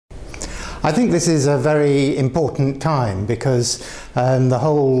I think this is a very important time because the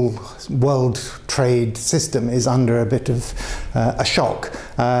whole world trade system is under a bit of a shock,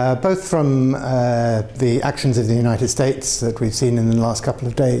 both from the actions of the United States that we've seen in the last couple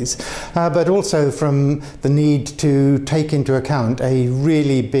of days, but also from the need to take into account a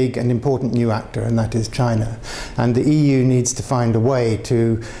really big and important new actor, and that is China. And the EU needs to find a way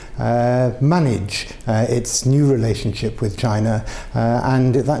to manage its new relationship with China,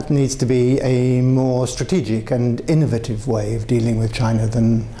 and that needs to be a more strategic and innovative way of dealing with China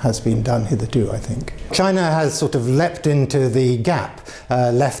than has been done hitherto, I think. China has sort of leapt into the gap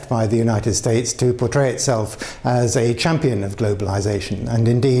left by the United States to portray itself as a champion of globalization, and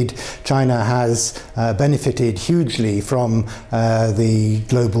indeed China has benefited hugely from the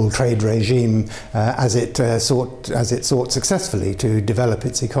global trade regime as it sought successfully to develop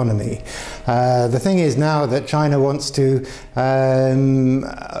its economy. The thing is now that China wants to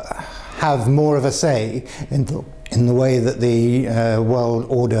have more of a say in the way that the world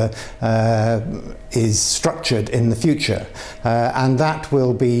order is structured in the future, and that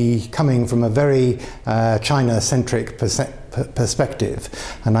will be coming from a very China-centric perspective,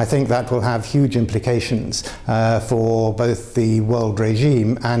 and I think that will have huge implications for both the world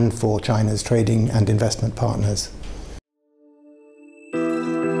regime and for China's trading and investment partners.